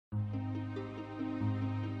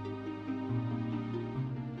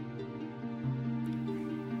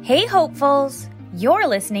Hey hopefuls! You're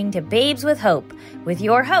listening to Babes with Hope with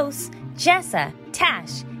your hosts, Jessa,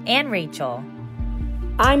 Tash, and Rachel.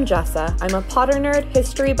 I'm Jessa. I'm a Potter nerd,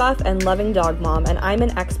 history buff, and loving dog mom, and I'm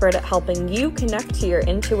an expert at helping you connect to your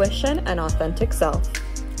intuition and authentic self.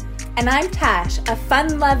 And I'm Tash, a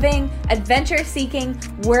fun-loving, adventure-seeking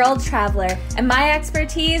world traveler, and my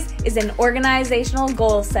expertise is in organizational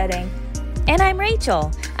goal setting. And I'm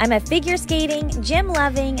Rachel. I'm a figure skating,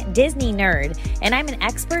 gym-loving Disney nerd, and I'm an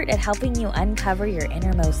expert at helping you uncover your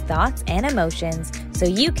innermost thoughts and emotions so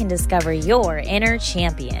you can discover your inner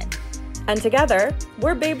champion. And together,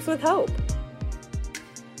 we're Babes with Hope.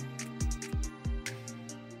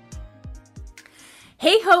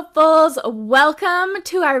 Hey hopefuls, welcome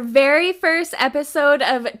to our very first episode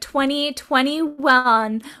of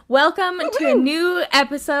 2021. Welcome to a new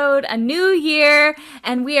episode, a new year,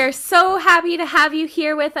 and we are so happy to have you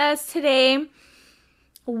here with us today.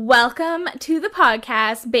 Welcome to the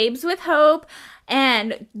podcast, Babes with Hope.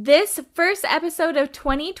 And this first episode of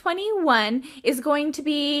 2021 is going to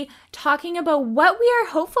be talking about what we are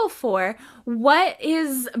hopeful for, what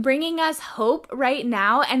is bringing us hope right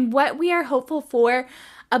now, and what we are hopeful for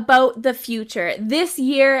about the future, this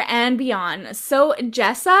year and beyond. So,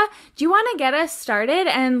 Jessa, do you want to get us started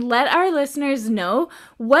and let our listeners know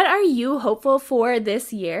what are you hopeful for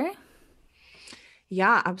this year?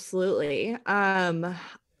 Yeah, absolutely.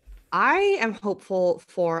 I am hopeful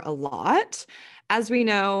for a lot. As we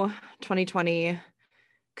know, 2020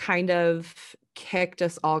 kind of kicked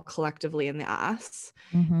us all collectively in the ass.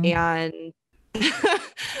 And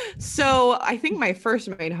so I think my first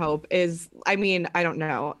main hope is, I don't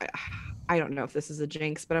know. I don't know if this is a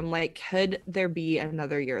jinx, but I'm like, could there be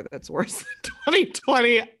another year that's worse than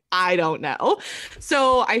 2020? I don't know.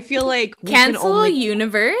 So I feel like we cancel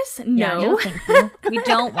universe? No. Thank you. We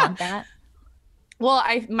don't want that. Well,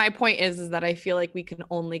 my point is that I feel like we can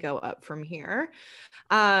only go up from here.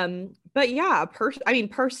 But yeah,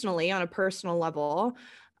 personally, on a personal level,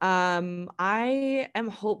 I am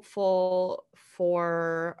hopeful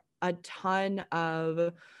for a ton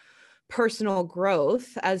of personal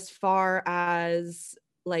growth as far as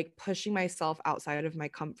like pushing myself outside of my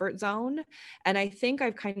comfort zone. And I think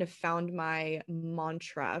I've kind of found my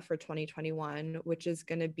mantra for 2021, which is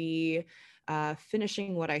going to be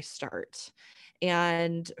finishing what I start.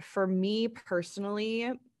 And for me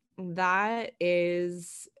personally, that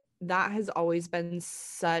has always been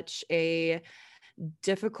such a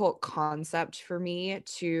difficult concept for me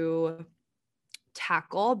to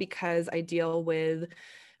tackle because I deal with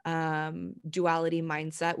duality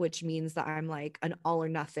mindset, which means that I'm like an all or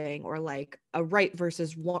nothing, or like a right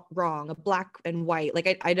versus wrong, a black and white.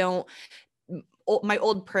 Like I don't, my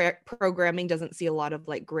old programming doesn't see a lot of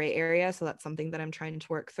like gray area. So that's something that I'm trying to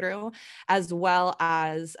work through, as well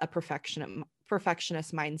as a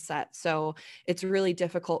perfectionist mindset. So it's really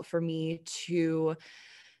difficult for me to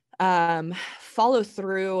follow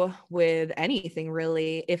through with anything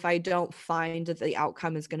really if I don't find that the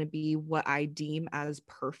outcome is going to be what I deem as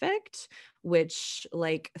perfect, which,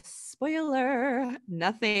 like, spoiler,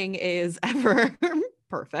 nothing is ever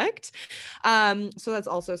perfect. So that's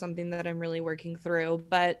also something that I'm really working through.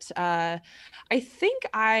 But I think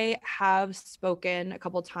I have spoken a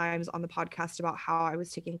couple times on the podcast about how I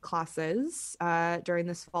was taking classes during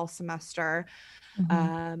this fall semester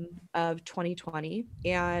of 2020.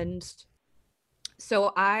 And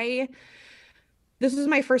so this was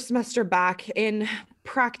my first semester back in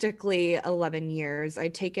practically 11 years.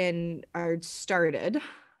 I'd started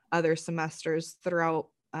other semesters throughout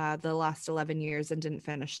the last 11 years and didn't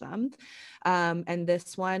finish them. And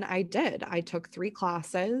this one I did. I took 3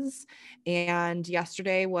 classes, and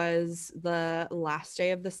yesterday was the last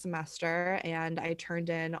day of the semester, and I turned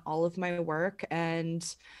in all of my work. And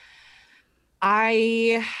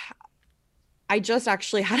I just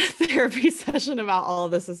actually had a therapy session about all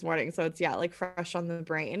of this morning. So it's, like fresh on the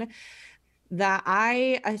brain that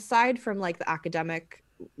aside from like the academic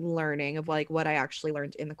learning of like what I actually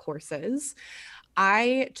learned in the courses,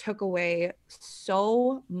 I took away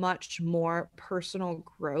so much more personal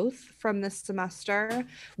growth from this semester,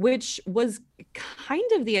 which was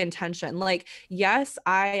kind of the intention. Like, yes,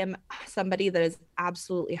 I am somebody that is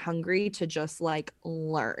absolutely hungry to just like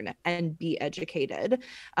learn and be educated.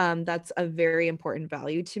 That's a very important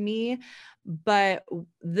value to me. But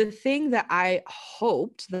the thing that I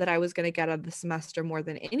hoped that I was going to get out of the semester more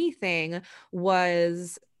than anything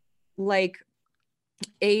was like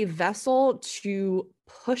a vessel to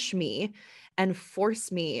push me and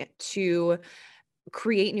force me to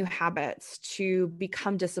create new habits, to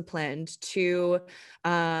become disciplined, to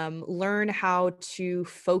learn how to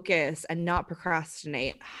focus and not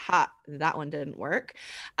procrastinate. That one didn't work.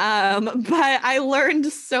 But I learned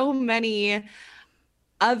so many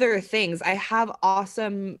other things. I have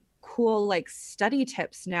awesome, cool like study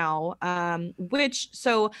tips now,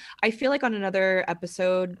 so I feel like on another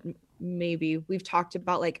episode, maybe we've talked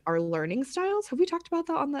about like our learning styles. Have we talked about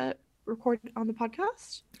that on the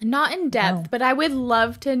podcast? Not in depth, but I would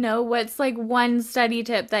love to know what's like one study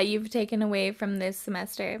tip that you've taken away from this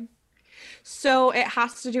semester. So it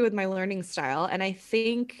has to do with my learning style. And I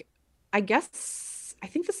think this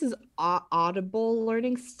is audible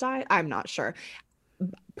learning style. I'm not sure.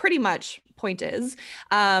 Pretty much point is,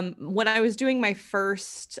 when I was doing my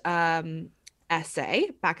first essay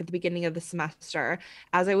back at the beginning of the semester,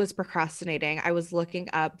 as I was procrastinating, I was looking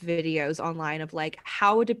up videos online of like,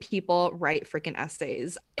 how do people write freaking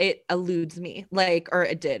essays? It eludes me, or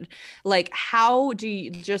it did. Like, how do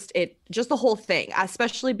you just the whole thing,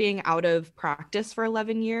 especially being out of practice for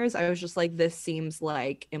 11 years, I was just like, this seems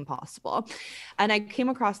like impossible. And I came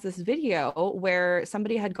across this video where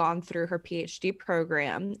somebody had gone through her PhD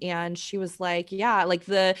program, and she was like, yeah, like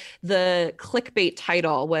the clickbait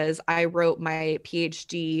title was, I wrote my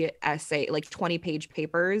PhD essay, like 20-page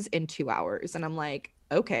papers in 2 hours. And I'm like,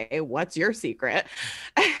 okay, what's your secret?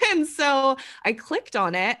 And so I clicked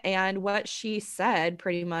on it, and what she said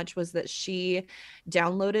pretty much was that she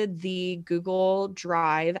downloaded the Google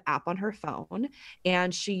Drive app on her phone,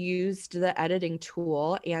 and she used the editing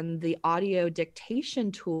tool and the audio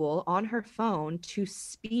dictation tool on her phone to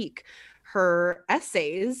speak her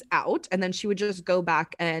essays out, and then she would just go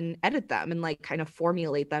back and edit them and like kind of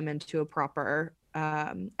formulate them into a proper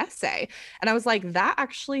essay. And I was like, that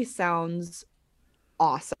actually sounds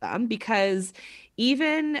awesome, because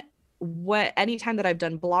even anytime that I've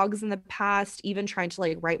done blogs in the past, even trying to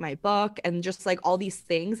like write my book and just like all these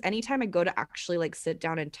things, anytime I go to actually like sit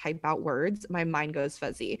down and type out words, my mind goes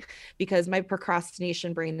fuzzy, because my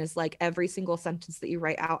procrastination brain is like, every single sentence that you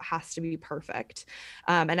write out has to be perfect.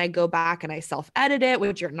 And I go back and I self-edit it,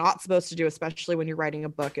 which you're not supposed to do, especially when you're writing a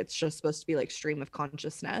book. It's just supposed to be like stream of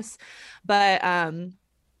consciousness. But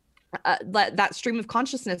that stream of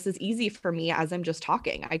consciousness is easy for me as I'm just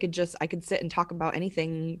talking. I could sit and talk about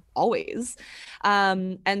anything always.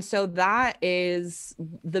 And so that is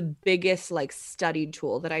the biggest like study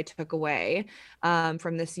tool that I took away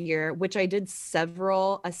from this year, which I did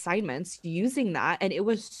several assignments using that. And it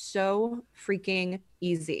was so freaking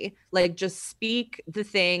easy. Like, just speak the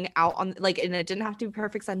thing out on and it didn't have to be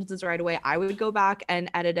perfect sentences right away. I would go back and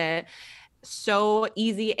edit it. So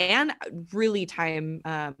easy and really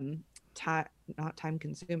not time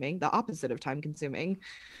consuming, the opposite of time consuming.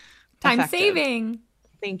 Time effective. saving.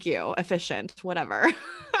 Thank you. Efficient, whatever.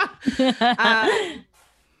 So I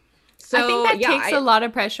think that takes a lot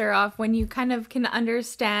of pressure off when you kind of can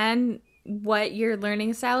understand what your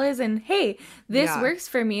learning style is, and hey, this works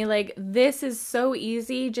for me. Like, this is so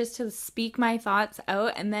easy just to speak my thoughts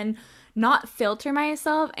out and then not filter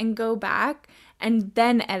myself and go back and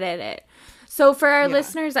then edit it. So for our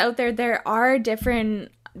listeners out there, there are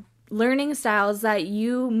different learning styles that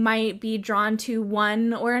you might be drawn to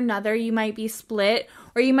one or another. You might be split,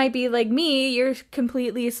 or you might be like me, you're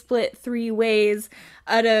completely split 3 ways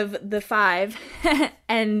out of the 5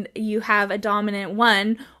 and you have a dominant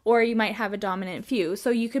one, or you might have a dominant few. So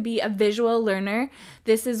you could be a visual learner.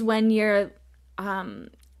 This is when you're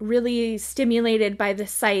really stimulated by the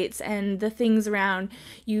sights and the things around.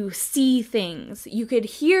 You see things. You could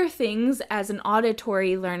hear things as an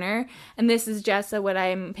auditory learner. And this is just what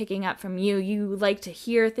I'm picking up from you. You like to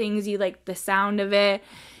hear things. You like the sound of it.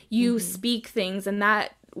 You speak things, and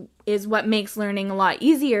that is what makes learning a lot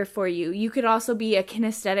easier for you. You could also be a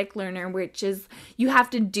kinesthetic learner, which is you have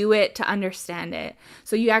to do it to understand it.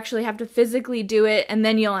 So you actually have to physically do it, and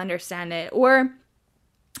then you'll understand it. Or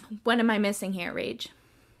what am I missing here, Rach?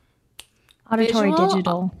 Auditory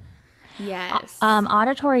digital. Yes.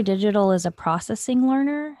 Auditory digital is a processing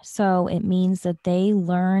learner. So it means that they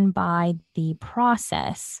learn by the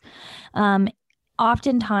process.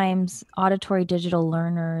 Oftentimes, auditory digital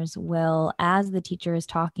learners will, as the teacher is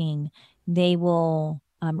talking, they will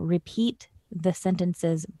repeat the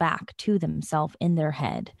sentences back to themselves in their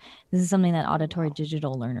head. This is something that auditory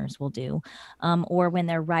digital learners will do. Or when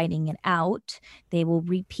they're writing it out, they will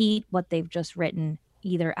repeat what they've just written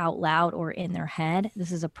either out loud or in their head.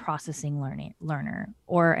 This is a processing learner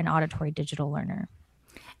or an auditory digital learner.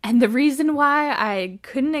 And the reason why I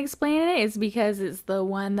couldn't explain it is because it's the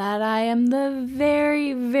one that I am the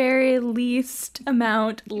very, very least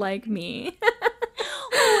amount like me.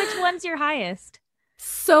 Which one's your highest?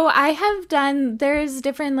 So there's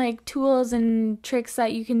different like tools and tricks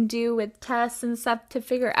that you can do with tests and stuff to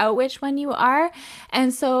figure out which one you are.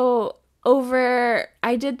 And so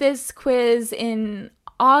I did this quiz in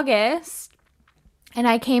August and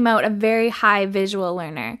I came out a very high visual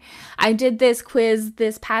learner. I did this quiz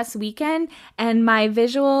this past weekend and my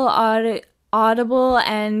visual, audible,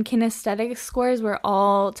 and kinesthetic scores were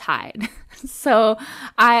all tied. So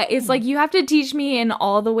it's like you have to teach me in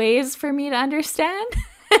all the ways for me to understand.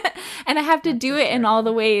 And I have to do it in all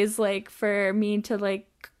the ways like for me to like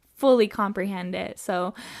fully comprehend it.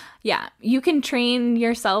 So yeah, you can train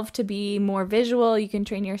yourself to be more visual, you can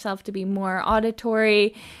train yourself to be more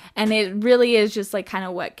auditory, and it really is just like kind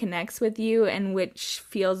of what connects with you and which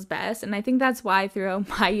feels best. And I think that's why throughout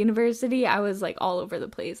my university I was like all over the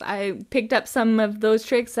place. I picked up some of those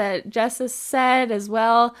tricks that Jessa said as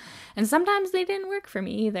well, and sometimes they didn't work for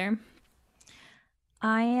me either.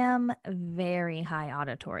 I am very high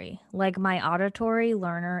auditory. Like my auditory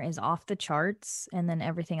learner is off the charts and then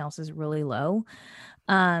everything else is really low.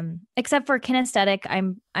 Except for kinesthetic,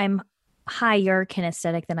 I'm higher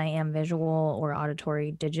kinesthetic than I am visual or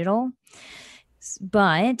auditory digital.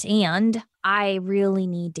 And I really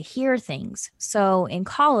need to hear things. So in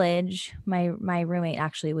college, my roommate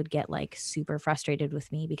actually would get like super frustrated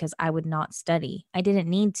with me because I would not study. I didn't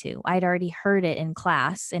need to. I'd already heard it in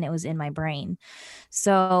class and it was in my brain.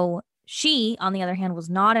 So she, on the other hand, was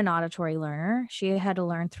not an auditory learner. She had to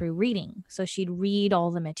learn through reading. So she'd read all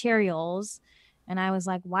the materials. And I was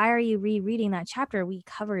like, why are you rereading that chapter? We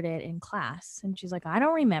covered it in class. And she's like, I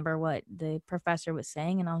don't remember what the professor was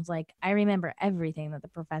saying. And I was like, I remember everything that the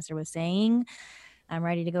professor was saying. I'm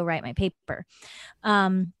ready to go write my paper.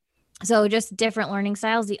 So just different learning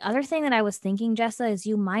styles. The other thing that I was thinking, Jessa, is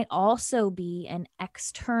you might also be an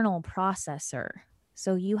external processor.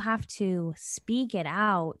 So you have to speak it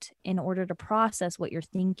out in order to process what you're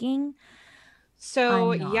thinking.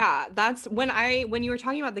 So yeah, that's when you were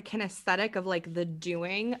talking about the kinesthetic of like the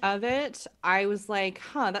doing of it, I was like,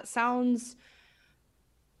 that sounds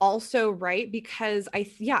also right, because I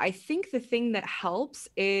think the thing that helps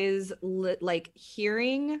is like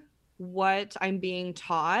hearing what I'm being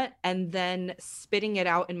taught and then spitting it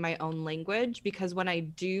out in my own language, because when I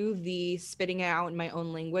do the spitting it out in my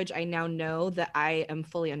own language, I now know that I am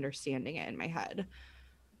fully understanding it in my head.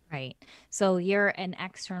 Right. So you're an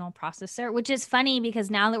external processor, which is funny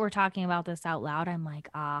because now that we're talking about this out loud, I'm like,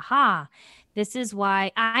 aha, this is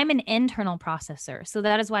why I'm an internal processor. So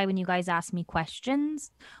that is why when you guys ask me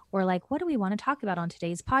questions or like, what do we want to talk about on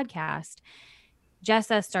today's podcast?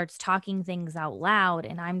 Jessa starts talking things out loud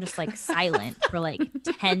and I'm just like silent for like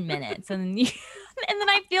 10 minutes. And then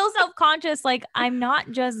I feel self-conscious. Like I'm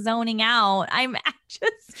not just zoning out. I'm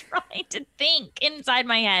just trying to think inside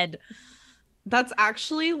my head. That's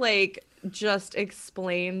actually like just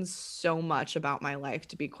explains so much about my life,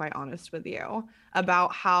 to be quite honest with you,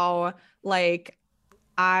 about how like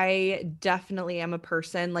I definitely am a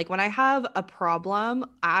person, like when I have a problem,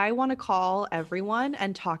 I want to call everyone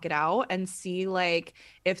and talk it out and see like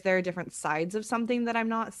if there are different sides of something that I'm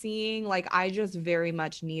not seeing. Like I just very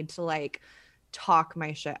much need to like talk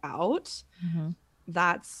my shit out. Mm-hmm.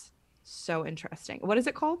 That's so interesting. What is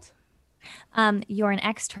it called? You're an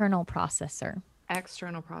external processor.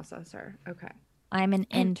 External processor. Okay. I'm an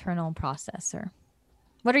internal processor.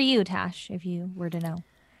 What are you, Tash, if you were to know?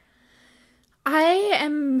 I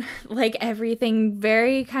am like everything,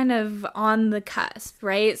 very kind of on the cusp,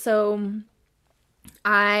 right? So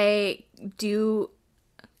I do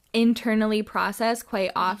internally process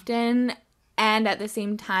quite often, and at the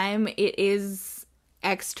same time, it is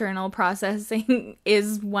external processing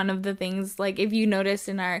is one of the things. Like if you noticed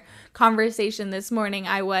in our conversation this morning,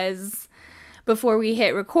 before we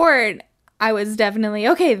hit record, I was definitely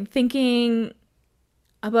thinking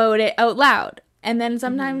about it out loud. And then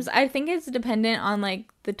sometimes I think it's dependent on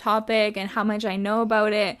like the topic and how much I know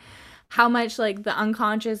about it, how much like the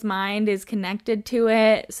unconscious mind is connected to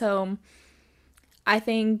it. So I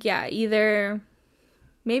think, either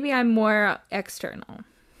maybe I'm more external.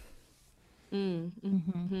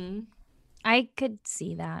 Mm-hmm. I could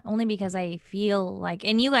see that only because I feel like,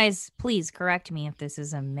 and you guys, please correct me if this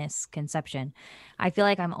is a misconception. I feel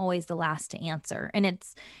like I'm always the last to answer. And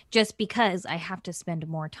it's just because I have to spend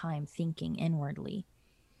more time thinking inwardly.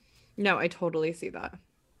 No, I totally see that.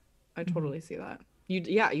 I totally see that. You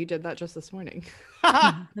did that just this morning.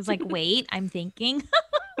 I was like, wait, I'm thinking.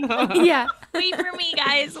 Yeah. Wait for me,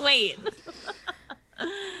 guys. Wait.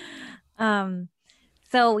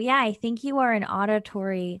 So yeah, I think you are an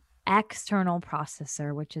auditory external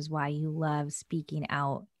processor, which is why you love speaking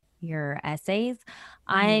out your essays.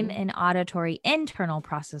 I'm an auditory internal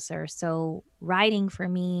processor. So writing for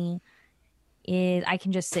me is I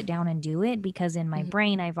can just sit down and do it because in my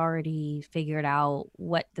brain, I've already figured out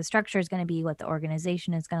what the structure is going to be, what the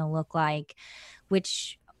organization is going to look like,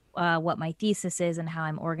 what my thesis is and how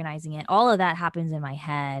I'm organizing it. All of that happens in my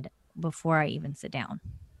head before I even sit down.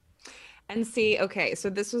 And see, okay, so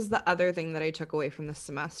this was the other thing that I took away from this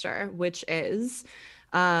semester, which is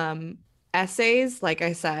essays, like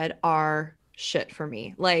I said, are shit for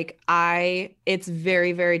me. Like it's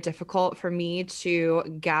very, very difficult for me to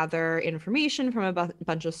gather information from a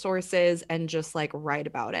bunch of sources and just like write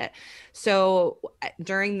about it. So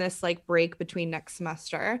during this like break between next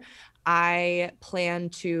semester, I plan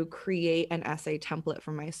to create an essay template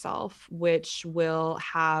for myself, which will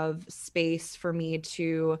have space for me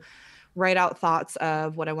to write out thoughts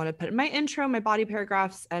of what I want to put in my intro, my body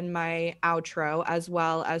paragraphs, and my outro, as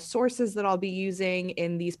well as sources that I'll be using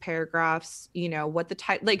in these paragraphs, you know, what the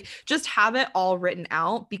type, like just have it all written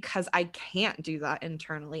out because I can't do that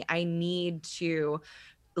internally. I need to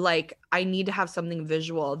have something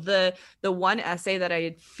visual. The one essay that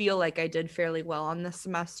I feel like I did fairly well on this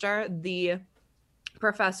semester, the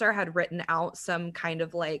professor had written out some kind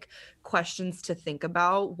of like questions to think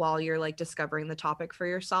about while you're like discovering the topic for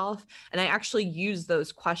yourself. And I actually use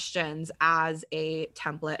those questions as a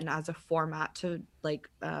template and as a format to like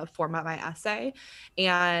format my essay.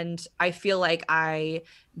 And I feel like I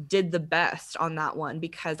did the best on that one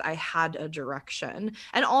because I had a direction.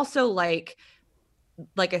 And also like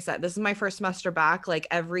I said, this is my first semester back. Like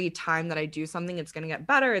every time that I do something, it's going to get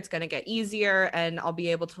better. It's going to get easier. And I'll be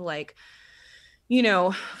able to like, you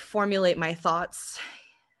know, formulate my thoughts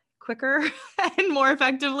quicker and more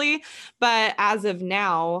effectively. But as of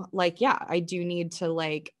now, like, yeah, I do need to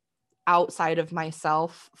like outside of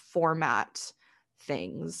myself format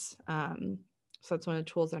things. So that's one of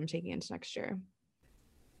the tools that I'm taking into next year.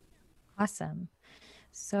 Awesome.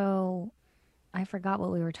 So I forgot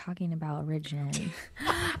what we were talking about originally.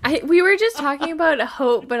 We were just talking about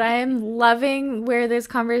hope, but I am loving where this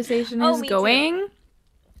conversation is going. Too.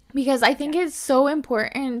 Because I think it's so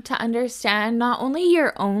important to understand not only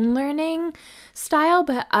your own learning style,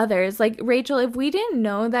 but others. Like, Rachel, if we didn't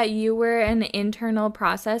know that you were an internal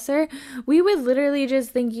processor, we would literally just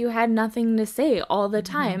think you had nothing to say all the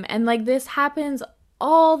time. And like, this happens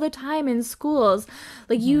all the time in schools.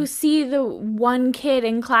 Like you see the one kid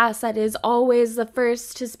in class that is always the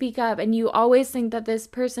first to speak up, and you always think that this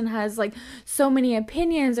person has like so many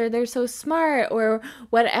opinions, or they're so smart, or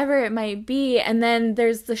whatever it might be. And then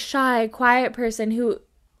there's the shy, quiet person who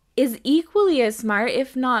is equally as smart,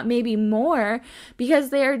 if not maybe more, because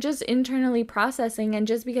they are just internally processing. And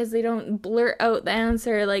just because they don't blurt out the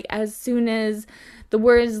answer like as soon as the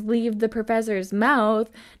words leave the professor's mouth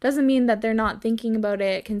doesn't mean that they're not thinking about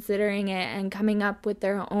it, considering it, and coming up with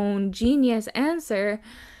their own genius answer.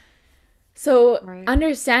 So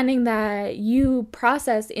understanding that you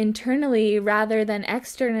process internally rather than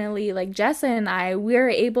externally, like Jessa and I, we're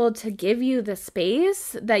able to give you the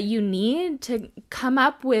space that you need to come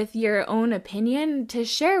up with your own opinion to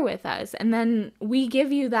share with us. And then we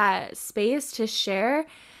give you that space to share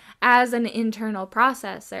as an internal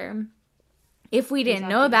processor. If we didn't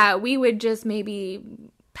know that, we would just maybe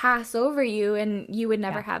pass over you and you would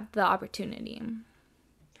never have the opportunity.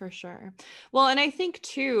 For sure. Well, and I think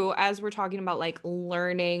too, as we're talking about like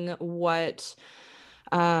learning what,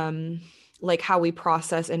 like how we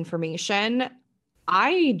process information,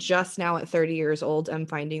 I just now at 30 years old am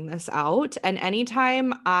finding this out. And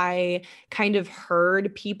anytime I kind of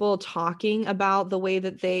heard people talking about the way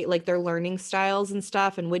that they like their learning styles and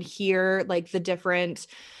stuff, and would hear like the different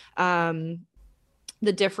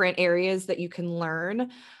areas that you can learn,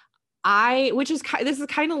 this is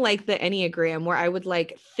kind of like the Enneagram, where I would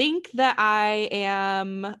like think that I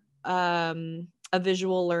am a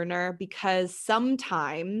visual learner, because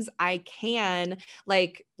sometimes I can,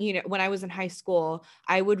 like, you know, when I was in high school,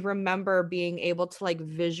 I would remember being able to like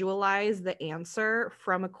visualize the answer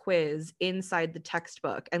from a quiz inside the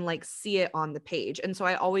textbook and like see it on the page. And so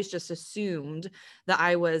I always just assumed that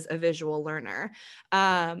I was a visual learner.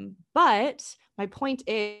 But my point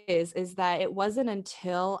is that it wasn't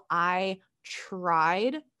until I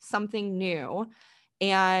tried something new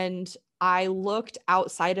and I looked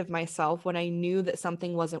outside of myself when I knew that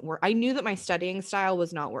something wasn't I knew that my studying style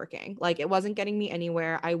was not working. Like, it wasn't getting me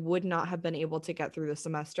anywhere. I would not have been able to get through the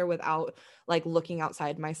semester without like looking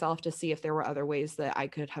outside myself to see if there were other ways that I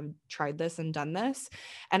could have tried this and done this.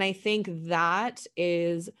 And I think that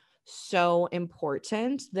is so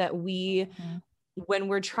important, that we when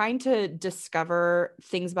we're trying to discover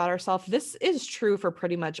things about ourselves, this is true for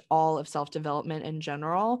pretty much all of self-development in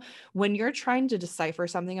general. When you're trying to decipher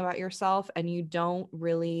something about yourself and you don't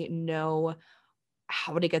really know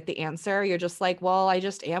how to get the answer, you're just like, well, I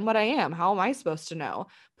just am what I am. How am I supposed to know?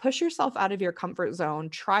 Push yourself out of your comfort zone,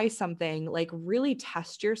 try something, like really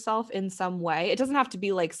test yourself in some way. It doesn't have to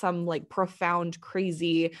be like some like profound,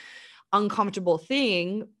 crazy, uncomfortable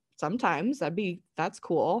thing. Sometimes that's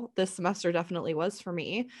cool. This semester definitely was for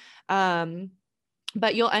me.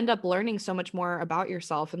 But you'll end up learning so much more about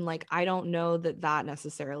yourself. And like, I don't know that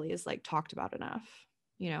necessarily is like talked about enough,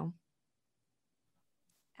 you know?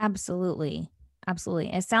 Absolutely.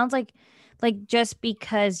 Absolutely. It sounds like just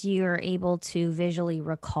because you're able to visually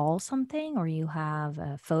recall something or you have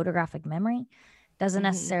a photographic memory doesn't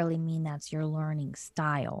necessarily mean that's your learning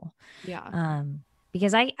style. Yeah.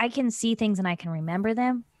 Because I can see things and I can remember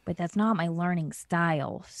them, but that's not my learning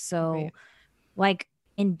style. So like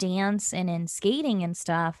in dance and in skating and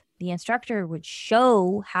stuff, the instructor would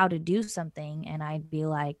show how to do something and I'd be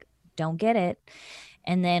like, don't get it.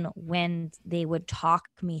 And then when they would talk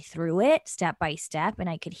me through it step by step and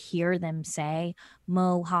I could hear them say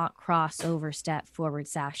mohawk crossover step forward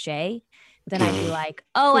sachet, then I'd be like,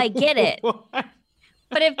 oh, I get it.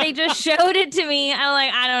 But if they just showed it to me, I'm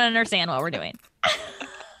like, I don't understand what we're doing.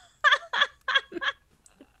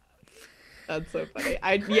 That's so funny.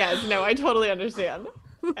 I totally understand.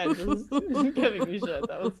 And just giving me shit.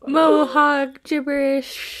 That was funny. Mohawk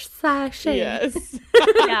gibberish sachet. Yes.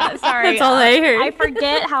 Yeah, sorry. That's all I heard. I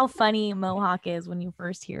forget how funny mohawk is when you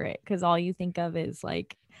first hear it because all you think of is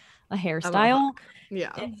like a hairstyle.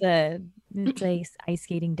 Yeah. It's a ice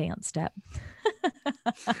skating dance step.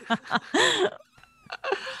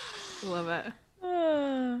 Love it.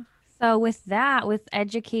 So with that, with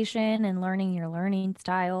education and learning your learning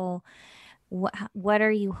style, what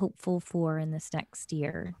are you hopeful for in this next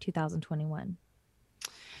year, 2021?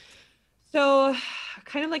 So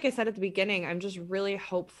kind of like I said at the beginning, I'm just really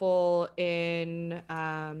hopeful in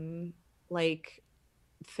like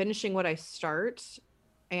finishing what I start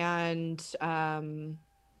and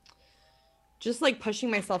just like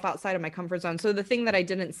pushing myself outside of my comfort zone. So the thing that I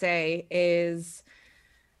didn't say is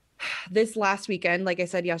this last weekend, like I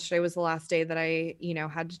said, yesterday was the last day that I,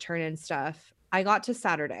 had to turn in stuff. I got to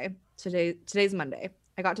Saturday. Today's Monday.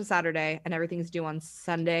 I got to Saturday and everything's due on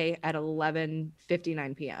Sunday at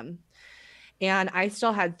 11:59 p.m. And I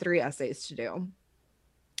still had 3 essays to do.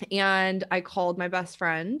 And I called my best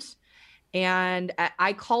friend and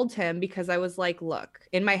I called him because I was like, look,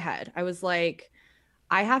 in my head, I was like,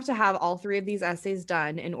 I have to have all 3 of these essays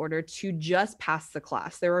done in order to just pass the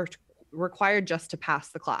class. They were required just to pass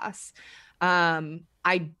the class.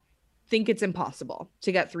 I think it's impossible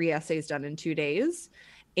to get 3 essays done in 2 days.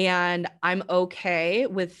 And I'm okay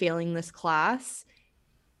with failing this class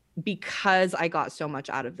because I got so much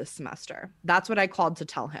out of this semester. That's what I called to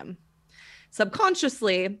tell him.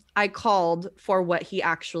 Subconsciously, I called for what he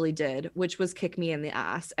actually did, which was kick me in the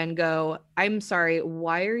ass and go, I'm sorry,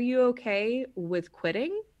 why are you okay with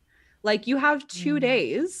quitting? Like, you have 2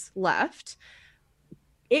 days left.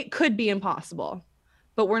 It could be impossible,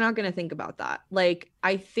 but we're not going to think about that. Like,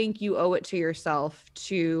 I think you owe it to yourself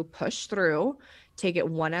to push through, take it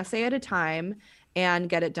 1 essay at a time and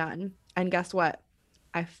get it done. And guess what?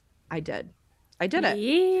 I did it.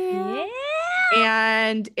 Yeah.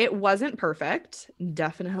 And it wasn't perfect.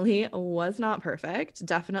 Definitely was not perfect.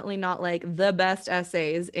 Definitely not like the best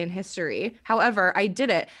essays in history. However, I did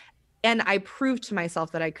it. And I proved to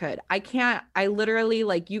myself that I could. I literally,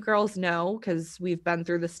 like, you girls know, because we've been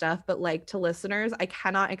through the stuff, but like, to listeners, I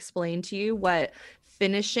cannot explain to you what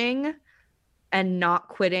finishing and not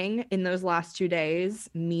quitting in those last 2 days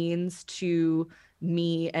means to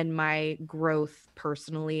me and my growth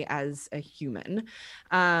personally as a human.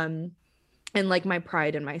 And like my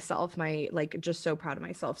pride in myself, just so proud of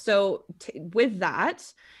myself. So with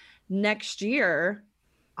that, next year,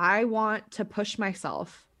 I want to push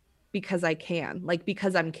myself because I can, like,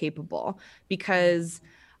 because I'm capable, because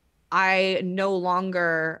I no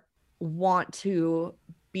longer want to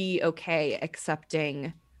be okay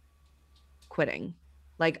accepting quitting.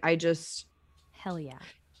 Like, I just, hell yeah.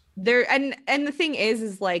 There, and the thing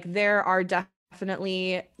is like, there are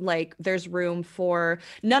definitely, like, there's room for,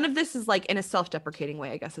 none of this is like in a self-deprecating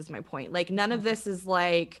way, I guess is my point. Like, none of this is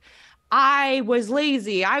like, I was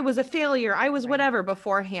lazy, I was a failure, I was whatever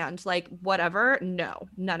beforehand, like, whatever. No,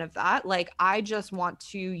 none of that. Like, I just want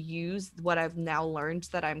to use what I've now learned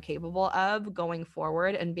that I'm capable of going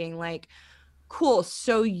forward and being like, cool,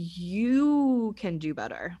 so you can do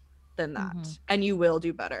better than that. And you will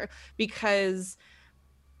do better, because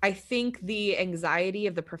I think the anxiety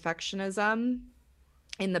of the perfectionism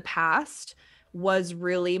in the past was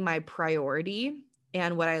really my priority.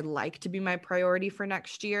 And what I'd like to be my priority for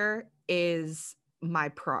next year is my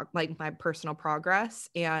personal progress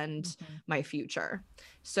and my future.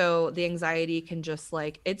 So the anxiety can just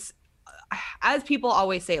like, it's, as people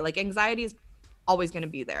always say, like anxiety is always going to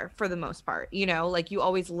be there for the most part, you know, like you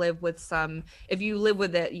always live with some, if you live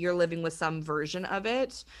with it, you're living with some version of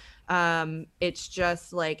it. It's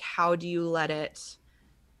just like, how do you let it,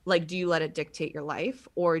 like, do you let it dictate your life,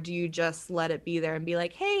 or do you just let it be there and be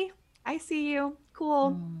like, hey, I see you,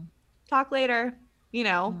 cool, talk later, you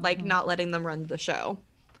know, like not letting them run the show.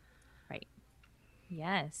 Right.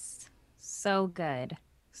 Yes. So good.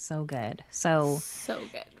 So good. So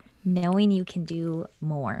good. Knowing you can do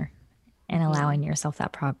more and allowing yourself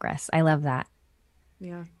that progress. I love that.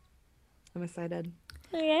 Yeah. I'm excited.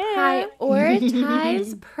 Yeah.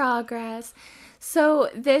 Prioritize progress. So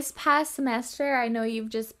this past semester, I know you've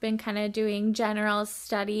just been kind of doing general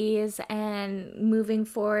studies and moving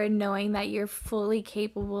forward, knowing that you're fully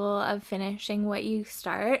capable of finishing what you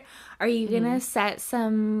start. Are you going to set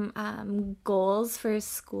some goals for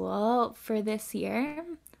school for this year?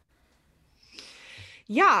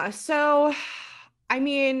 Yeah. So, I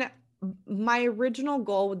mean, my original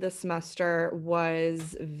goal with this semester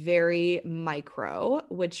was very micro,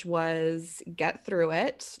 which was get through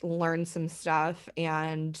it, learn some stuff,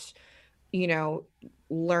 and, you know,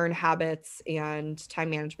 learn habits and time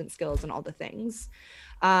management skills and all the things.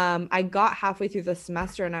 I got halfway through the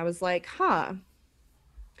semester and I was like,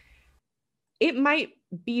 it might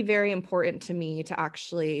be very important to me to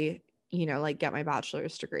actually, you know, like get my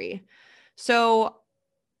bachelor's degree. So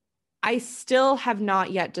I still have not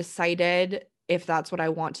yet decided if that's what I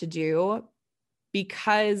want to do,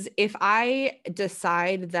 because if I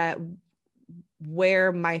decide that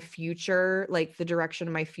where my future, like the direction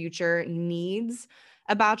of my future needs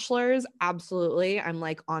a bachelor's, absolutely, I'm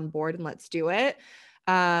like on board and let's do it.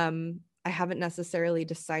 I haven't necessarily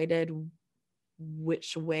decided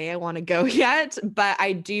which way I want to go yet, but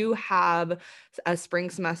I do have a spring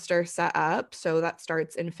semester set up. So that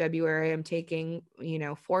starts in February. I'm taking, you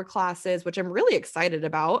know, 4 classes, which I'm really excited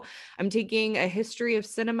about. I'm taking a history of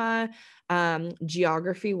cinema,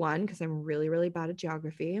 geography 1, because I'm really, really bad at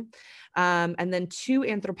geography. And then 2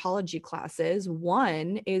 anthropology classes.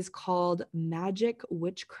 One is called Magic,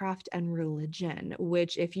 Witchcraft, and Religion,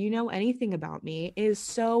 which, if you know anything about me, is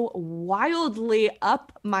so wildly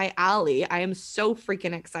up my alley. I am so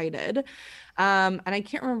freaking excited. And I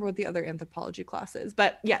can't remember what the other anthropology class is,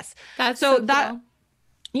 but yes. That's so cool.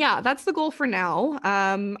 Yeah, that's the goal for now.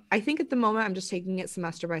 I think at the moment I'm just taking it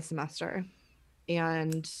semester by semester,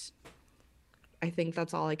 and I think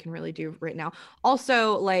that's all I can really do right now.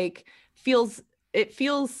 Also, like, it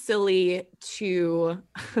feels silly to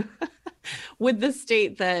with the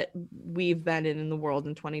state that we've been in the world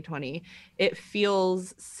in 2020, it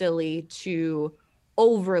feels silly to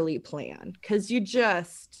overly plan, because you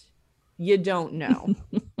don't know.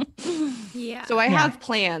 Yeah. So I have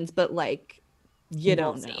plans, but like, you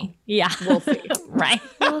don't know. Yeah. We'll see. Right.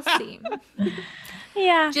 We'll see.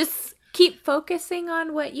 Yeah. Just keep focusing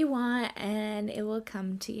on what you want and it will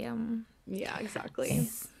come to you. Yeah, exactly.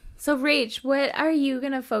 So Rach, what are you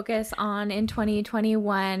going to focus on in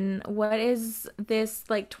 2021? What is this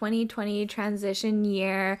like 2020 transition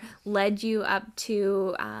year led you up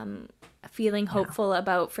to feeling hopeful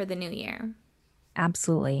about for the new year?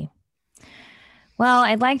 Absolutely. Well,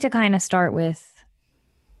 I'd like to kind of start with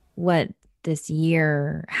how this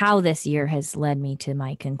year has led me to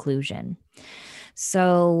my conclusion.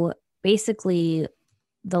 So basically,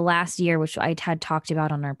 the last year, which I had talked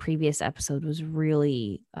about on our previous episode, was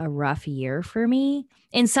really a rough year for me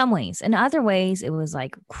in some ways. In other ways, it was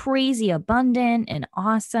like crazy abundant and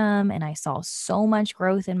awesome. And I saw so much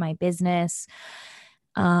growth in my business.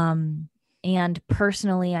 And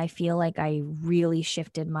personally, I feel like I really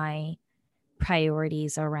shifted my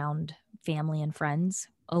priorities around family and friends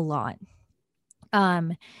a lot.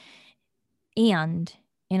 And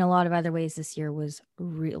in a lot of other ways, this year was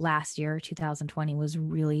last year, 2020, was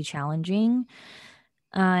really challenging,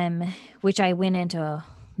 which I went into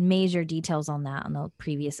major details on that on the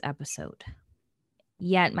previous episode.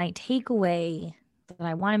 Yet my takeaway that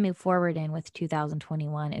I want to move forward in with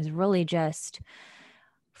 2021 is really just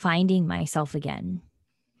finding myself again.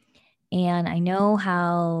 And I know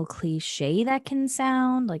how cliche that can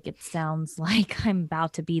sound. Like, it sounds like I'm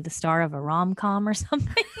about to be the star of a rom-com or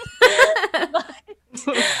something.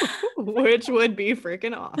 Which would be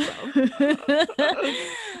freaking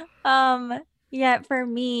awesome. Yet for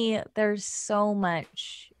me, there's so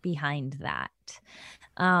much behind that.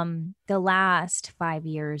 The last 5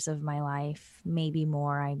 years of my life, maybe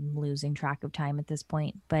more, I'm losing track of time at this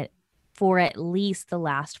point, but for at least the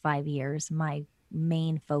last 5 years, my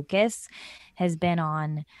main focus has been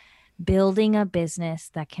on building a business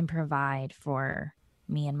that can provide for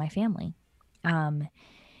me and my family. And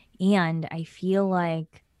I feel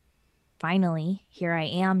like finally here I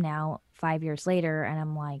am now 5 years later, and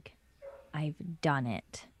I'm like, I've done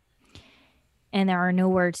it. And there are no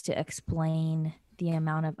words to explain the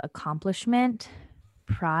amount of accomplishment,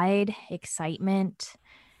 pride, excitement,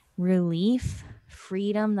 relief,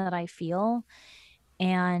 freedom that I feel.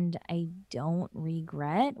 And I don't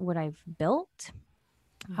regret what I've built.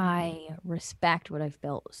 I respect what I've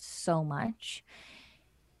built so much.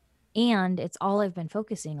 And it's all I've been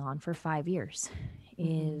focusing on for 5 years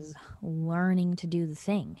is learning to do the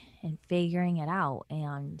thing and figuring it out.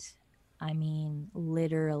 And I mean,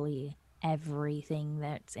 literally everything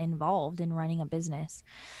that's involved in running a business.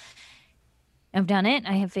 I've done it.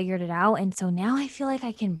 I have figured it out. And so now I feel like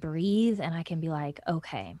I can breathe and I can be like,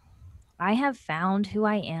 okay, I have found who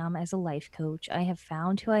I am as a life coach. I have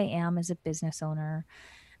found who I am as a business owner.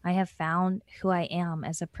 I have found who I am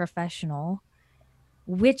as a professional,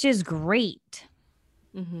 which is great.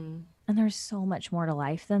 And there's so much more to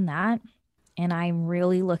life than that. And I'm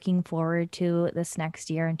really looking forward to this next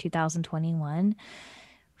year in 2021,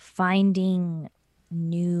 finding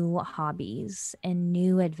new hobbies and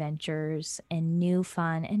new adventures and new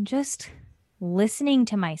fun and just listening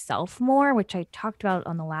to myself more, which I talked about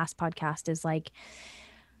on the last podcast, is like,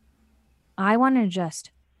 I want to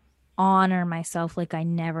just honor myself like I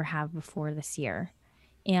never have before this year.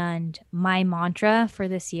 And my mantra for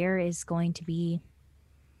this year is going to be,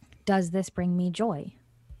 does this bring me joy?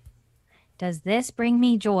 Does this bring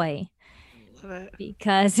me joy? Love it.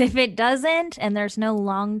 Because if it doesn't, and there's no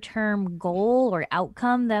long-term goal or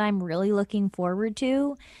outcome that I'm really looking forward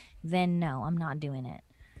to, then no, I'm not doing it.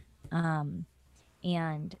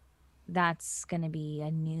 And that's going to be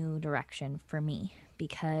a new direction for me,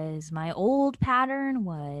 because my old pattern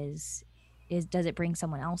does it bring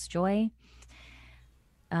someone else joy?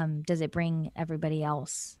 Does it bring everybody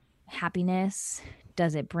else happiness?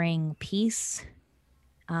 Does it bring peace?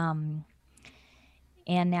 And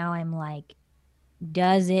now I'm like,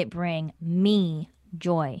 does it bring me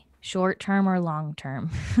joy, short term or long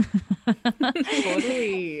term?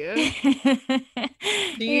 Totally.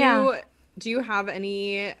 Do you have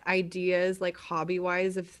any ideas, like hobby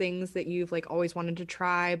wise, of things that you've like always wanted to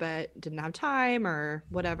try but didn't have time, or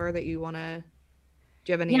whatever that you want to?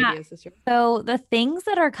 Do you have any ideas this year? So the things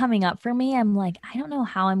that are coming up for me, I'm like, I don't know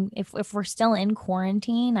how if we're still in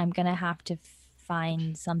quarantine, I'm going to have to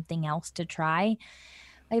find something else to try.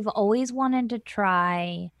 I've always wanted to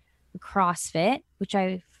try CrossFit, which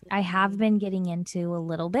I have been getting into a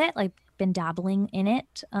little bit, like been dabbling in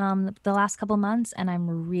it the last couple months, and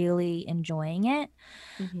I'm really enjoying it.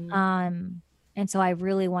 And so I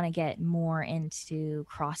really want to get more into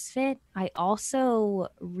CrossFit. I also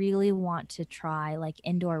really want to try like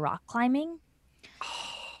indoor rock climbing.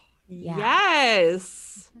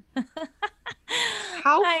 Yes.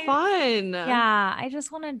 How fun. Yeah, I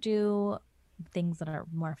just want to do things that are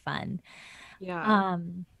more fun. Yeah.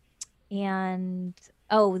 And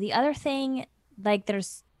the other thing, like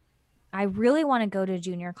I really want to go to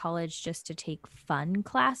junior college just to take fun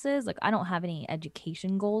classes. Like, I don't have any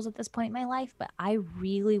education goals at this point in my life, but I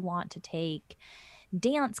really want to take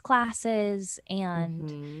dance classes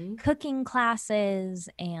and cooking classes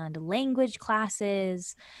and language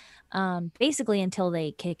classes, basically until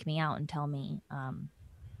they kick me out and tell me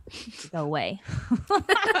go away.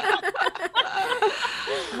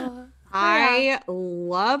 I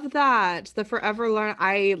love that. The forever learn.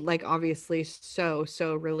 I like obviously so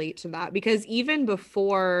relate to that, because even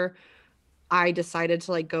before I decided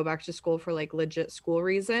to like go back to school for like legit school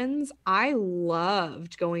reasons, I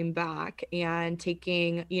loved going back and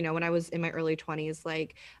taking, when I was in my early 20s,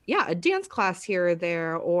 like, a dance class here or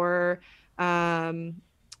there, or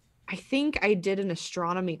I think I did an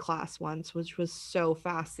astronomy class once, which was so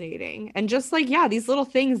fascinating. And just like, these little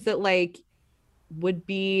things that like would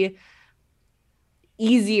be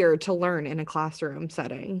easier to learn in a classroom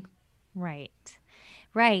setting. Right.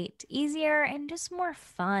 Easier and just more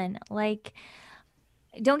fun. Like,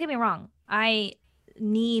 don't get me wrong, I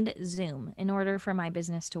need Zoom in order for my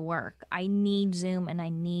business to work. I need Zoom and I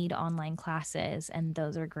need online classes, and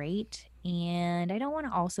those are great. And I don't want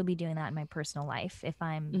to also be doing that in my personal life if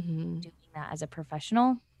I'm doing that as a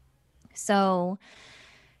professional. So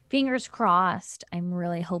fingers crossed, I'm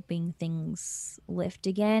really hoping things lift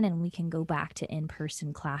again and we can go back to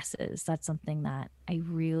in-person classes. That's something that I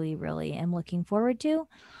really, really am looking forward to.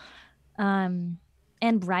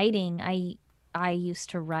 And writing, I used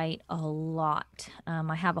to write a lot.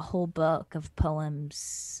 I have a whole book of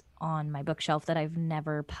poems on my bookshelf that I've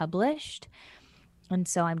never published. And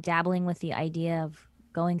so I'm dabbling with the idea of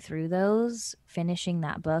going through those, finishing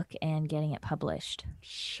that book, and getting it published.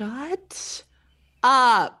 Shut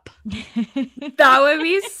up. That would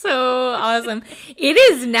be so awesome. It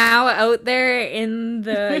is now out there in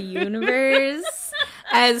the universe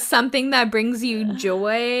as something that brings you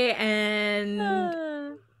joy, and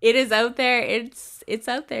it is out there. It's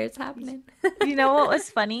out there. It's happening. You know what was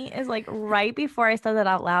funny is like right before I said that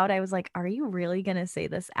out loud, I was like, are you really going to say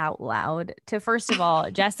this out loud to, first of all,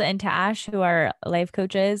 Jessa and Tash, who are life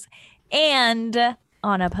coaches, and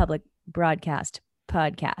on a public broadcast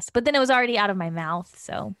podcast? But then it was already out of my mouth.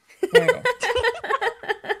 So there it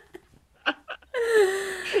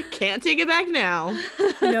is. Can't take it back now.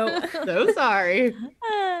 No. So sorry.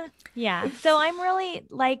 Yeah. So I'm really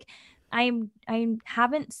like, I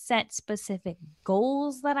haven't set specific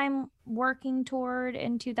goals that I'm working toward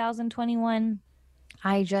in 2021.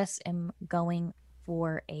 I just am going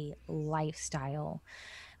for a lifestyle,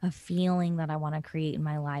 a feeling that I want to create in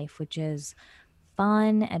my life, which is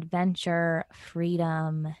fun, adventure,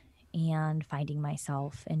 freedom, and finding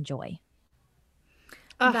myself and joy.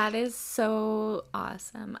 That is so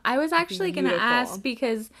awesome. I was actually going to ask,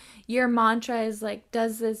 because your mantra is like,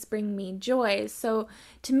 does this bring me joy? So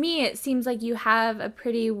to me, it seems like you have a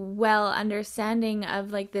pretty well understanding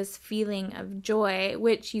of like this feeling of joy,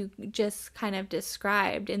 which you just kind of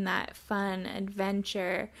described in that fun,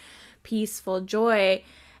 adventure, peaceful joy.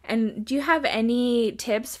 And do you have any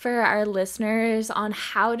tips for our listeners on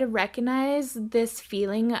how to recognize this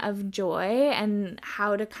feeling of joy and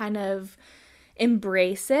how to kind of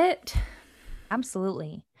embrace it?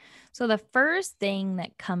 Absolutely. So the first thing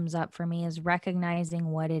that comes up for me is recognizing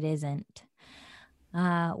what it isn't.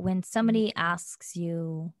 When somebody asks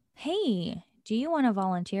you, hey, do you want to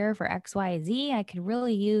volunteer for XYZ? I could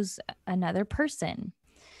really use another person.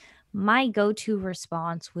 My go-to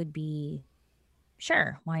response would be,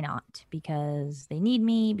 sure, why not? Because they need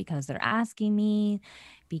me, because they're asking me,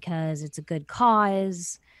 because it's a good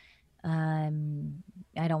cause.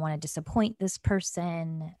 I don't want to disappoint this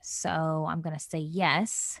person, so I'm going to say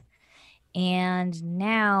yes. And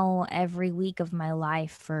now every week of my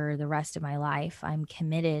life, for the rest of my life, I'm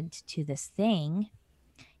committed to this thing.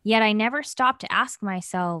 Yet I never stop to ask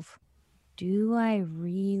myself, do I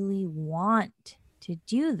really want to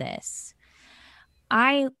do this?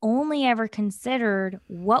 I only ever considered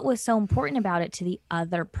what was so important about it to the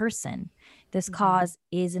other person. This cause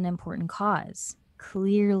is an important cause.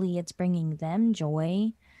 Clearly, it's bringing them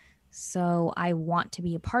joy. So I want to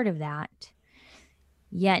be a part of that.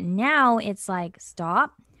 Yet now it's like,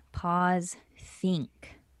 stop, pause,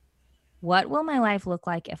 think. What will my life look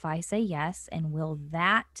like if I say yes? And will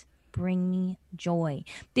that bring me joy?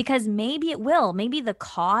 Because maybe it will. Maybe the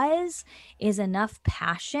cause is enough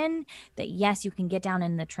passion that yes, you can get down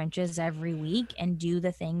in the trenches every week and do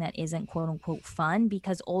the thing that isn't quote unquote fun,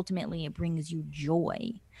 because ultimately it brings you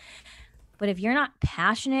joy. But if you're not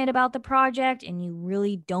passionate about the project and you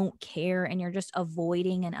really don't care and you're just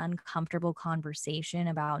avoiding an uncomfortable conversation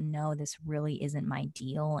about, no, this really isn't my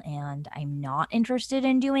deal and I'm not interested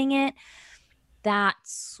in doing it,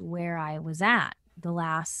 that's where I was at the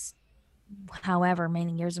last however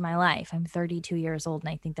many years of my life. I'm 32 years old, and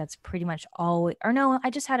I think that's pretty much all. Or no, I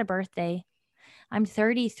just had a birthday. I'm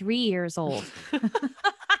 33 years old.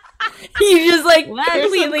 You just like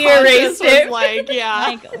completely erased it. Like,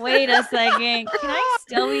 yeah. Like, wait a second. Can I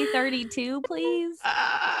still be 32, please?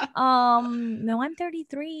 No, I'm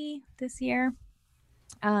 33 this year.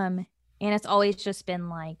 And it's always just been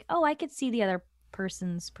like, oh, I could see the other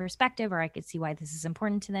person's perspective, or I could see why this is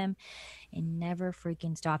important to them, and never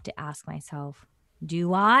freaking stop to ask myself,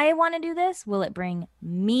 do I want to do this? Will it bring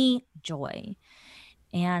me joy?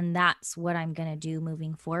 And that's what I'm going to do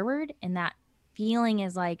moving forward. And that feeling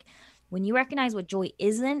is like, when you recognize what joy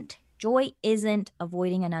isn't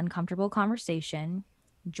avoiding an uncomfortable conversation.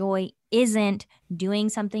 Joy isn't doing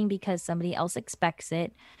something because somebody else expects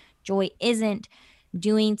it. Joy isn't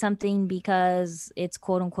doing something because it's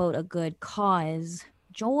quote unquote a good cause.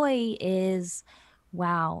 Joy is,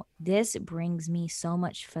 wow, this brings me so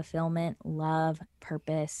much fulfillment, love,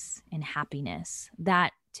 purpose, and happiness.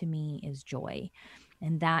 That to me is joy.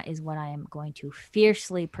 And that is what I am going to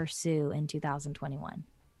fiercely pursue in 2021.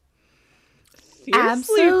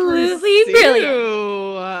 Absolutely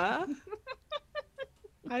brilliant.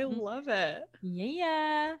 I love it.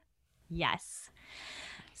 Yeah. Yes.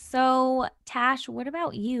 So, Tash, what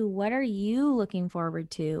about you? What are you looking forward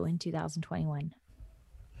to in 2021?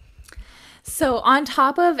 So, on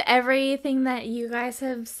top of everything that you guys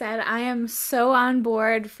have said, I am so on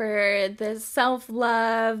board for the self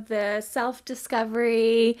love, the self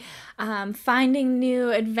discovery, finding new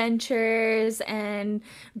adventures, and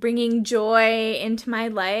bringing joy into my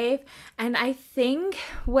life. And I think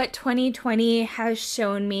what 2020 has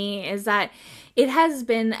shown me is that it has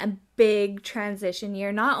been a big transition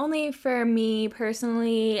year, not only for me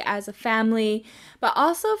personally as a family, but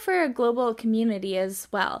also for a global community as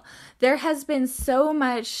well. There has been so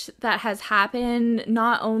much that has happened,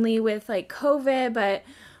 not only with like COVID, but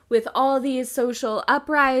with all these social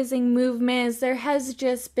uprising movements. There has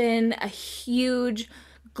just been a huge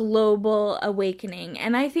global awakening.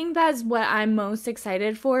 And I think that's what I'm most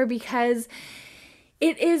excited for, because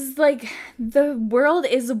it is like the world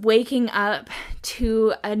is waking up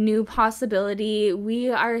to a new possibility. We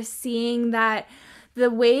are seeing that the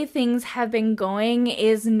way things have been going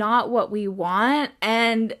is not what we want,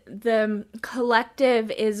 and the collective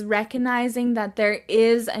is recognizing that there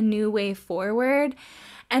is a new way forward,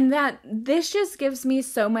 and that this just gives me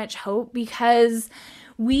so much hope, because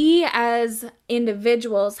we as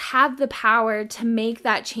individuals have the power to make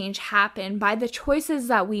that change happen by the choices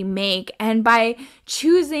that we make, and by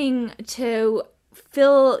choosing to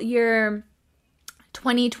fill your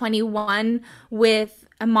 2021 with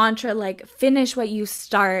a mantra like finish what you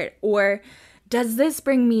start, or does this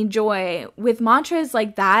bring me joy? With mantras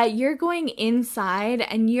like that, you're going inside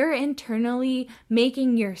and you're internally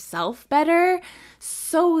making yourself better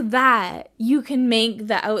so that you can make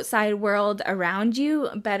the outside world around you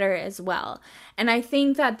better as well. And I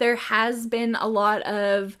think that there has been a lot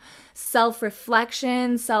of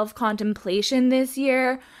self-reflection, self-contemplation this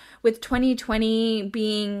year, with 2020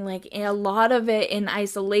 being like a lot of it in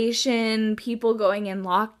isolation, people going in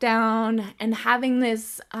lockdown, and having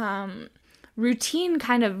this routine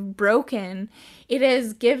kind of broken. It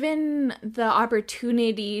has given the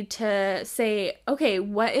opportunity to say, okay,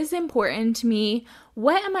 what is important to me?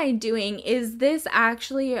 What am I doing? Is this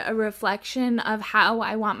actually a reflection of how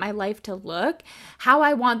I want my life to look? How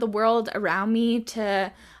I want the world around me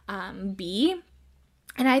to be?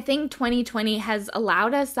 And I think 2020 has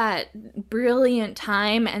allowed us that brilliant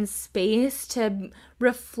time and space to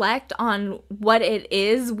reflect on what it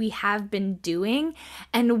is we have been doing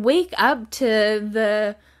and wake up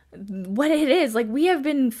to what it is. Like, we have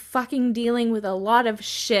been fucking dealing with a lot of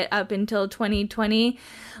shit up until 2020.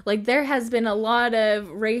 Like, there has been a lot of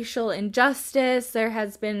racial injustice, there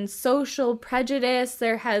has been social prejudice,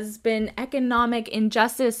 there has been economic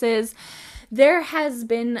injustices. There has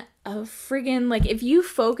been a friggin', like, if you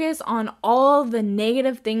focus on all the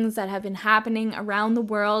negative things that have been happening around the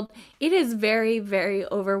world, it is very, very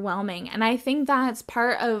overwhelming. And I think that's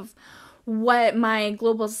part of what my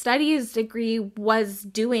global studies degree was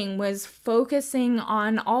doing, was focusing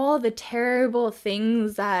on all the terrible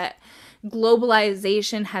things that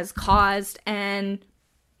globalization has caused. And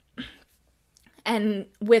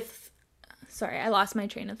with, sorry, I lost my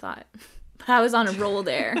train of thought. But I was on a roll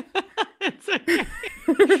there. It's okay.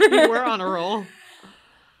 You were on a roll.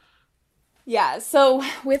 Yeah, so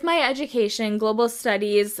with my education, global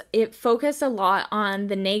studies, it focused a lot on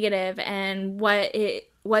the negative and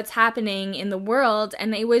what's happening in the world,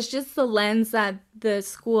 and it was just the lens that the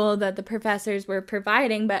school, that the professors were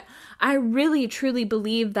providing. But I really truly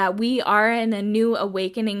believe that we are in a new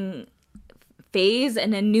awakening phase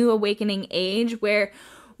and a new awakening age, where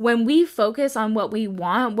when we focus on what we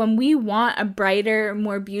want, when we want a brighter,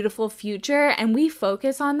 more beautiful future, and we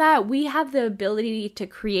focus on that, we have the ability to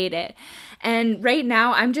create it. And right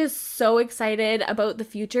now, I'm just so excited about the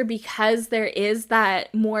future, because there is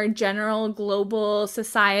that more general global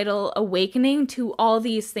societal awakening to all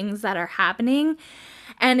these things that are happening.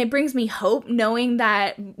 And it brings me hope knowing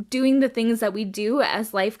that doing the things that we do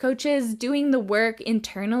as life coaches, doing the work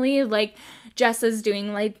internally, like Jessa's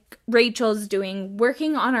doing, like Rachel's doing,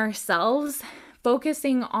 working on ourselves,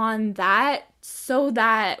 focusing on that so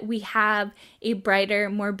that we have a brighter,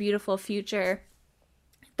 more beautiful future.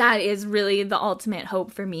 That is really the ultimate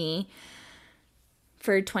hope for me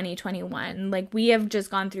for 2021. Like, we have just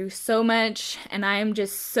gone through so much, and I'm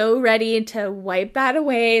just so ready to wipe that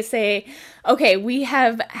away, say, okay, we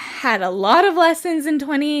have had a lot of lessons in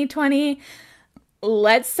 2020.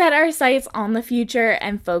 Let's set our sights on the future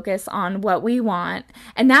and focus on what we want.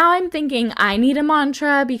 And now I'm thinking I need a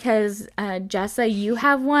mantra, because Jessa, you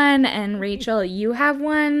have one, and Rachel, you have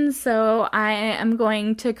one. So I am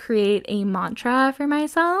going to create a mantra for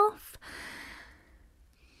myself.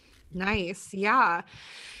 Nice. Yeah.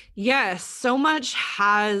 Yes. So much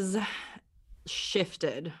has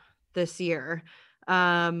shifted this year,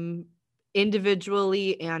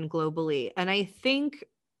 individually and globally. And I think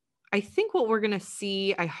I think what we're going to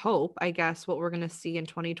see, I guess what we're going to see in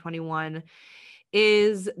 2021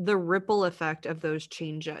 is the ripple effect of those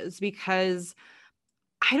changes, because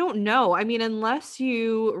I don't know. I mean, unless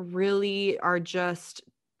you really are just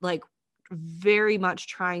like very much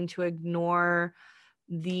trying to ignore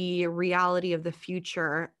the reality of the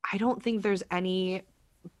future, I don't think there's any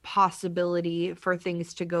possibility for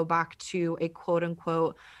things to go back to a quote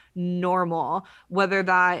unquote normal, whether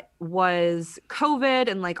that was COVID,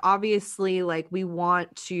 and like obviously like we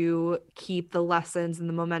want to keep the lessons and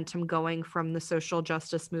the momentum going from the social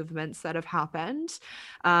justice movements that have happened,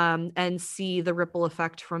 and see the ripple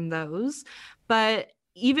effect from those. But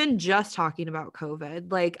even just talking about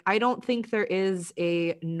COVID, like I don't think there is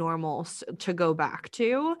a normal to go back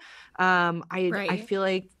to. I feel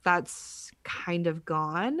like that's kind of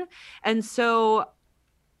gone. And so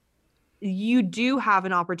you do have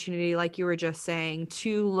an opportunity, like you were just saying,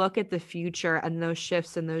 to look at the future and those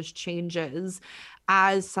shifts and those changes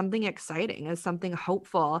as something exciting, as something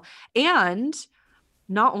hopeful. And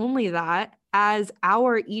not only that, as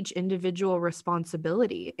our each individual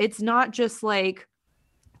responsibility. It's not just like,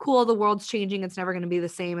 cool, the world's changing, it's never going to be the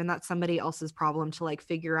same, and that's somebody else's problem to like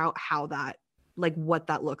figure out how that, like what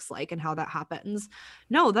that looks like and how that happens.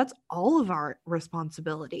 No, that's all of our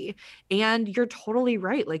responsibility. And you're totally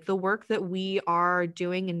right. Like the work that we are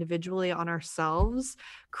doing individually on ourselves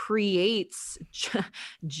creates,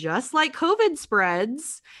 just like COVID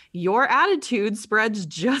spreads, your attitude spreads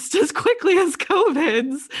just as quickly as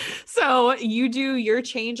COVID's. So you do your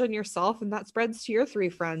change on yourself and that spreads to your 3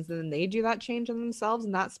 friends, and then they do that change on themselves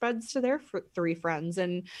and that spreads to their 3 friends.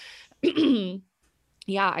 And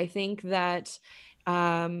yeah, I think that's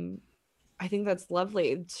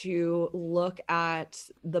lovely to look at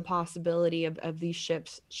the possibility of these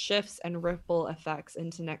shifts and ripple effects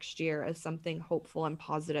into next year as something hopeful and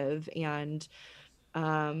positive and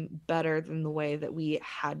better than the way that we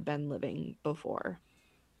had been living before.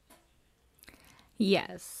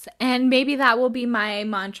 Yes. And maybe that will be my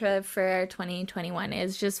mantra for 2021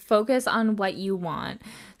 is just focus on what you want.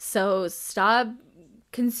 So stop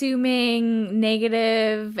consuming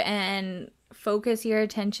negative and focus your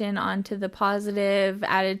attention onto the positive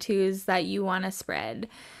attitudes that you want to spread.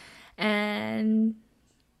 And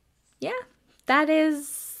yeah,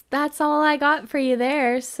 that's all I got for you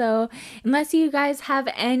there. So unless you guys have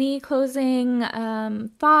any closing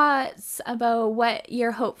thoughts about what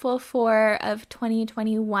you're hopeful for of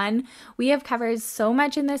 2021, we have covered so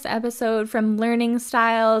much in this episode, from learning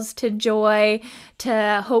styles to joy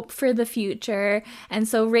to hope for the future. And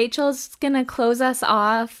so Rachel's going to close us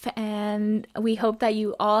off, and we hope that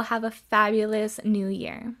you all have a fabulous new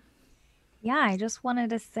year. Yeah, I just wanted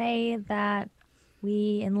to say that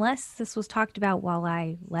unless this was talked about while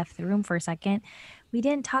I left the room for a second, we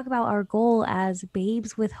didn't talk about our goal as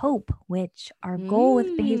Babes with Hope, which our goal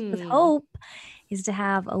with Babes with Hope is to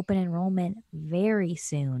have open enrollment very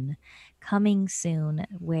soon, coming soon,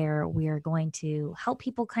 where we are going to help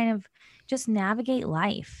people kind of just navigate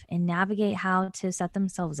life and navigate how to set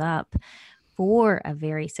themselves up for a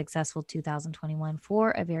very successful 2021,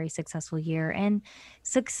 for a very successful year. And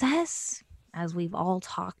success, as we've all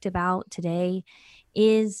talked about today,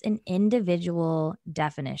 is an individual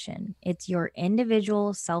definition. It's your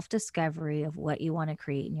individual self-discovery of what you want to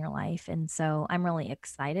create in your life. And so I'm really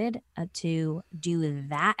excited to do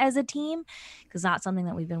that as a team, because that's something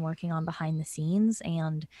that we've been working on behind the scenes.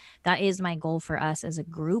 And that is my goal for us as a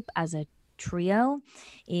group, as a trio,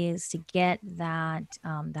 is to get that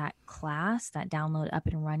class, that download up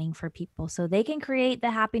and running for people so they can create the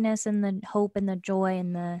happiness and the hope and the joy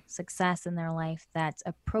and the success in their life that's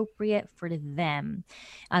appropriate for them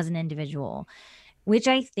as an individual. Which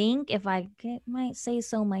I think, if I might say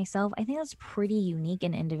so myself, I think that's pretty unique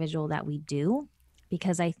and individual that we do,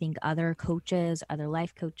 because I think other coaches, other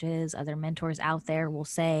life coaches, other mentors out there will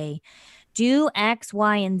say, do X,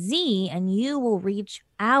 Y, and Z, and you will reach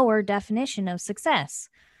our definition of success.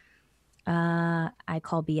 I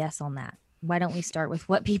call BS on that. Why don't we start with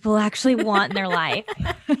what people actually want in their life?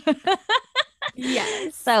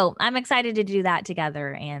 Yes. So I'm excited to do that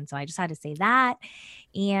together. And so I just had to say that.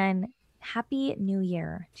 And Happy New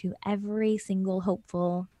Year to every single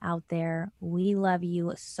hopeful out there. We love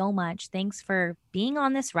you so much. Thanks for being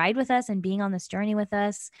on this ride with us and being on this journey with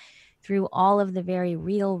us through all of the very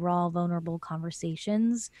real, raw, vulnerable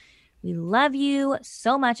conversations. We love you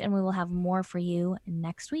so much, and we will have more for you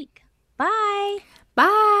next week. Bye.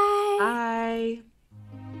 Bye. Bye.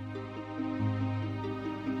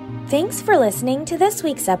 Thanks for listening to this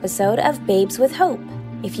week's episode of Babes with Hope.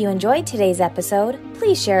 If you enjoyed today's episode,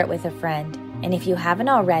 please share it with a friend. And if you haven't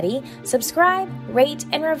already, subscribe, rate,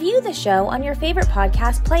 and review the show on your favorite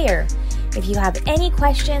podcast player. If you have any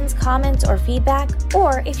questions, comments, or feedback,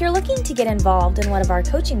 or if you're looking to get involved in one of our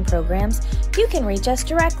coaching programs, you can reach us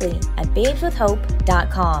directly at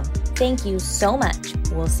babeswithhope.com. Thank you so much.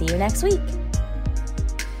 We'll see you next week.